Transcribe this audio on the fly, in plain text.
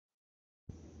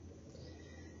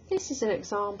This is an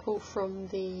example from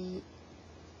the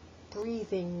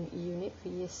breathing unit for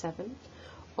Year 7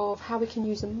 of how we can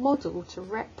use a model to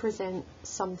represent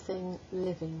something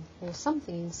living or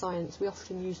something in science. We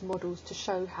often use models to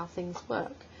show how things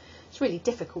work. It's really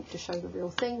difficult to show the real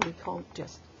thing. We can't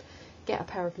just get a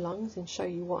pair of lungs and show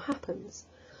you what happens.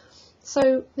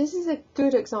 So this is a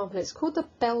good example. It's called the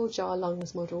bell jar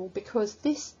lungs model because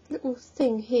this little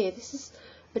thing here, this is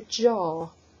a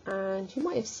jar. And you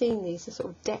might have seen these, are sort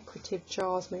of decorative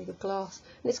jars made of glass,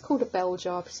 and it's called a bell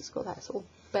jar because it's got that sort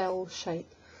of bell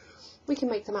shape. We can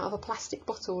make them out of a plastic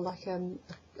bottle, like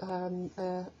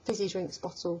a fizzy drinks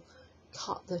bottle.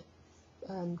 Cut the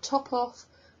top off,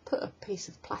 put a piece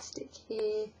of plastic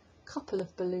here, a couple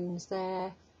of balloons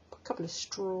there, a couple of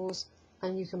straws,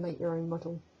 and you can make your own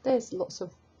model. There's lots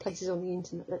of places on the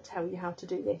internet that tell you how to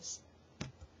do this.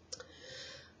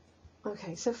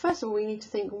 Okay, so first of all we need to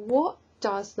think, what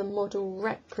does the model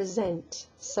represent?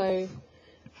 So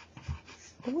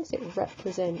what does it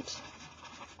represent?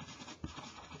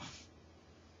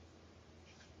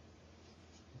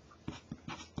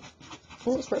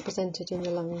 What's represented in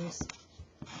the lungs?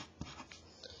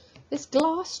 This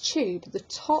glass tube, the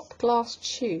top glass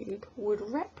tube, would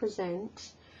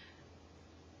represent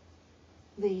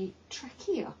the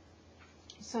trachea.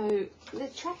 So the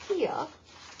trachea,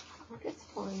 let's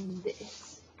find this.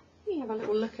 We have a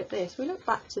little look at this. We look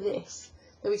back to this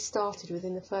that we started with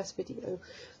in the first video.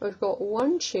 We've got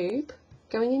one tube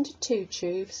going into two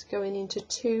tubes, going into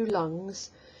two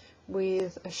lungs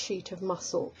with a sheet of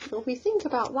muscle. Now, if we think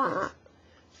about that,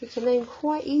 we can then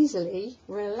quite easily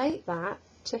relate that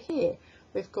to here.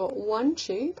 We've got one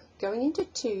tube going into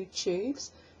two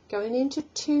tubes, going into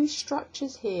two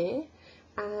structures here,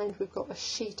 and we've got a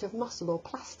sheet of muscle or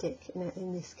plastic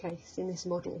in this case, in this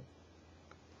model.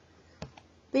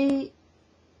 The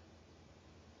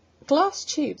glass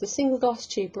tube, the single glass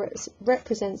tube,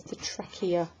 represents the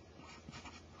trachea.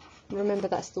 Remember,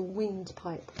 that's the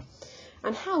windpipe.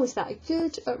 And how is that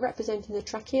good at representing the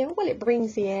trachea? Well, it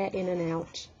brings the air in and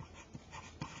out.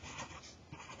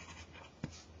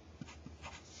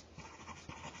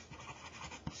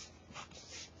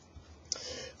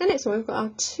 The next one, we've got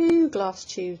our two glass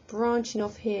tubes branching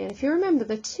off here. And if you remember,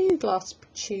 the two glass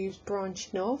tubes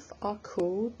branching off are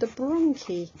called the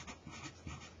bronchi.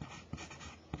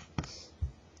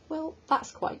 Well,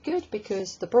 that's quite good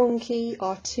because the bronchi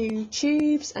are two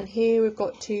tubes, and here we've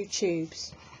got two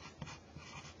tubes.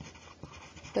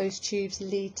 Those tubes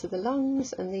lead to the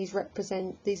lungs, and these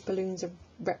balloons are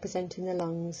representing the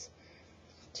lungs.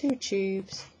 Two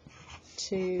tubes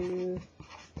to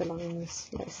the lungs,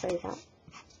 let's say that.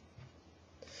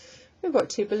 We've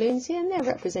got two balloons here, and they're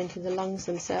representing the lungs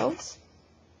themselves.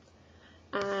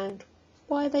 And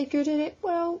why are they good at it?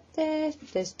 Well,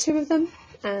 there's two of them,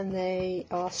 and they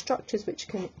are structures which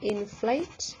can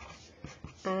inflate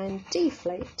and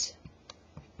deflate.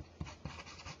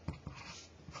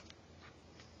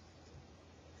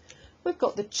 We've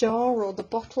got the jar or the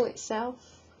bottle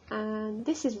itself, and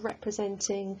this is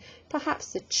representing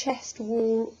perhaps the chest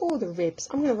wall or the ribs.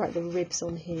 I'm going to write the ribs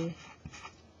on here.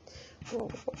 Or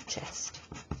chest,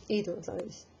 either of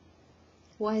those.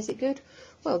 Why is it good?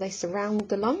 Well, they surround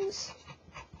the lungs.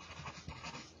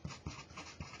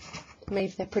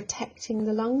 Maybe they're protecting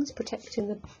the lungs, protecting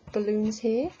the balloons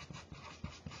here.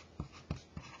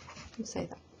 I'll say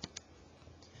that.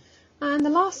 And the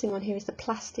last thing on here is the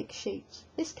plastic sheet.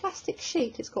 This plastic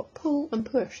sheet, it's got pull and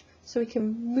push, so we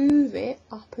can move it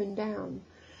up and down.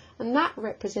 And that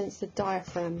represents the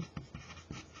diaphragm.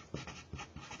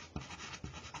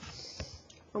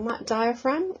 And that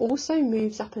diaphragm also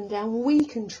moves up and down. We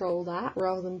control that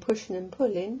rather than pushing and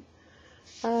pulling.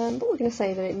 But we're going to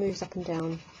say that it moves up and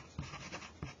down.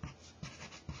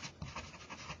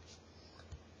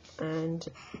 And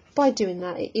by doing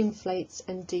that, it inflates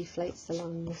and deflates the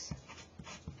lungs.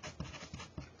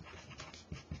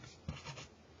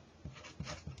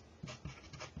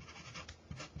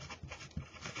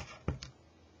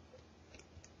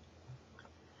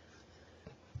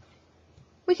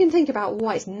 We can think about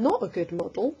why it's not a good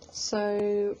model.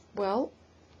 So, well,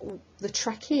 the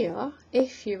trachea,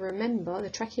 if you remember, the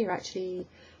trachea actually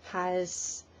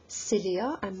has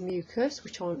cilia and mucus,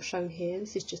 which aren't shown here.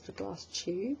 This is just a glass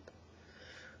tube.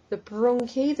 The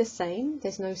bronchi, the same.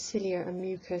 There's no cilia and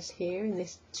mucus here in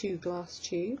this two glass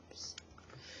tubes.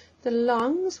 The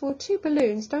lungs, well, two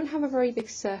balloons don't have a very big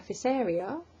surface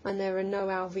area, and there are no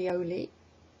alveoli.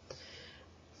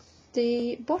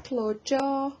 The bottle or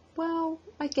jar, well,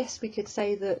 I guess we could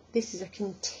say that this is a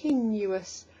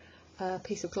continuous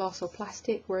piece of glass or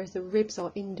plastic, whereas the ribs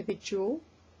are individual.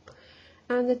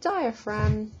 And the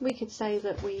diaphragm, we could say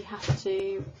that we have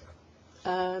to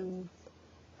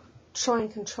try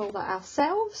and control that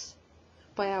ourselves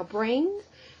by our brain,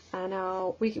 and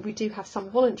we do have some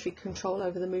voluntary control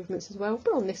over the movements as well,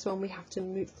 but on this one we have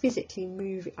to physically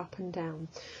move it up and down.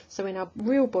 So in our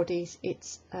real bodies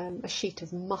it's a sheet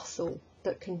of muscle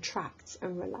that contracts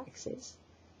and relaxes.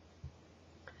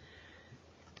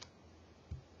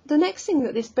 The next thing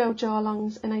that this bell jar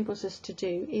lungs enables us to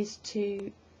do is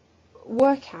to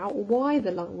work out why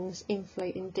the lungs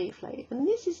inflate and deflate, and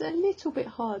this is a little bit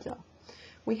harder.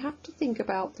 We have to think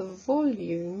about the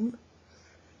volume,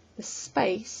 the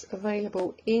space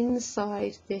available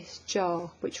inside this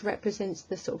jar, which represents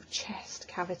the sort of chest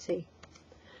cavity.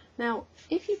 Now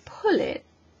if you pull it,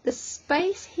 the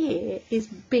space here is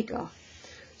bigger.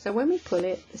 So when we pull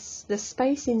it, the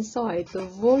space inside, the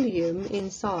volume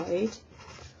inside,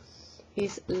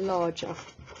 is larger.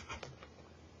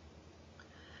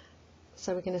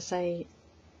 So we're going to say,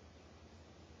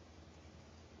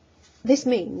 this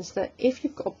means that if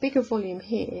you've got a bigger volume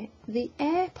here, the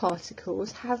air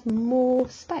particles have more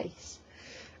space.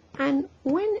 And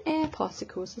when air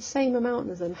particles, the same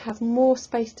amount of them, have more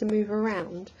space to move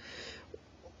around,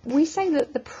 we say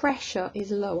that the pressure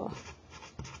is lower.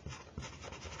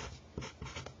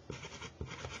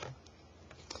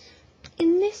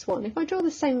 In this one, if I draw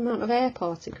the same amount of air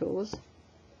particles,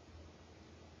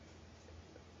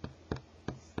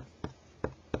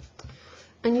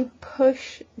 and you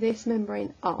push this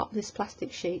membrane up, this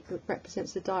plastic sheet that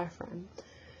represents the diaphragm,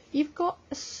 you've got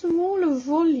a smaller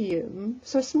volume,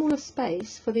 so a smaller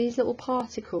space for these little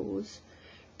particles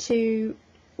to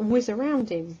whiz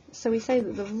around in. So we say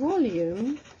that the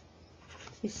volume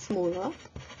is smaller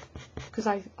because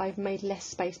I've made less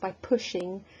space by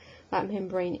pushing that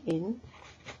membrane in,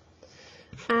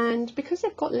 and because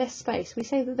they've got less space, we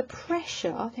say that the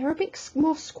pressure, they're a bit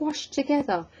more squashed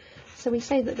together, so we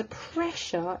say that the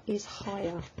pressure is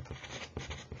higher.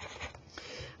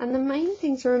 And the main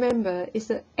thing to remember is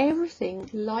that everything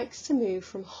likes to move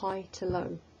from high to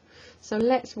low. So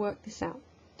let's work this out.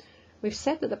 We've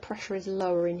said that the pressure is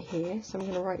lower in here, so I'm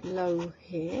going to write low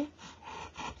here.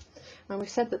 And we've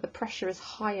said that the pressure is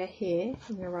higher here,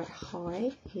 I'm going to write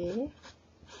high here.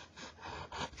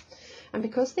 And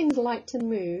because things like to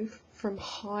move from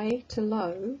high to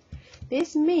low,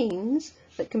 this means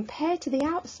that compared to the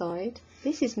outside,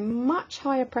 this is much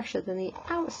higher pressure than the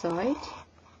outside.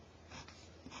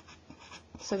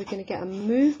 So we're going to get a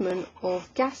movement of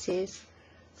gases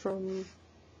from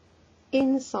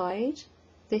inside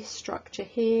this structure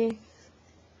here,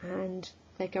 and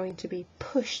they're going to be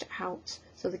pushed out.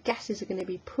 So the gases are going to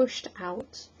be pushed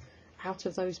out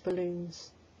of those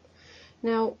balloons.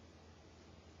 Now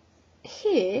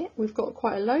here we've got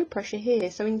quite a low pressure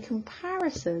here, so in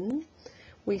comparison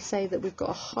we say that we've got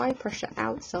a high pressure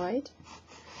outside,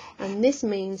 and this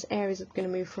means air is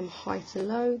going to move from high to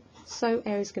low, so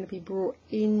air is going to be brought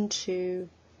into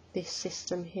this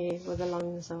system here where the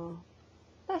lungs are.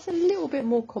 That's a little bit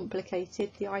more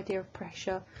complicated, the idea of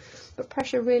pressure, but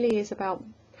pressure really is about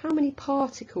how many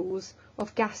particles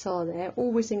of gas are there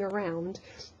all whizzing around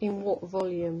in what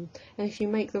volume. And if you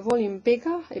make the volume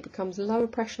bigger, it becomes lower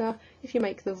pressure. If you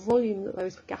make the volume that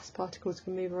those gas particles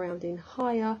can move around in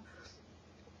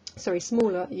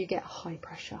smaller, you get high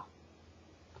pressure.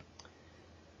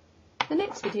 The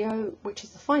next video, which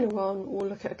is the final one, will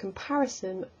look at a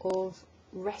comparison of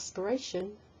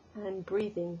respiration and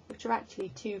breathing, which are actually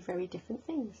two very different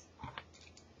things.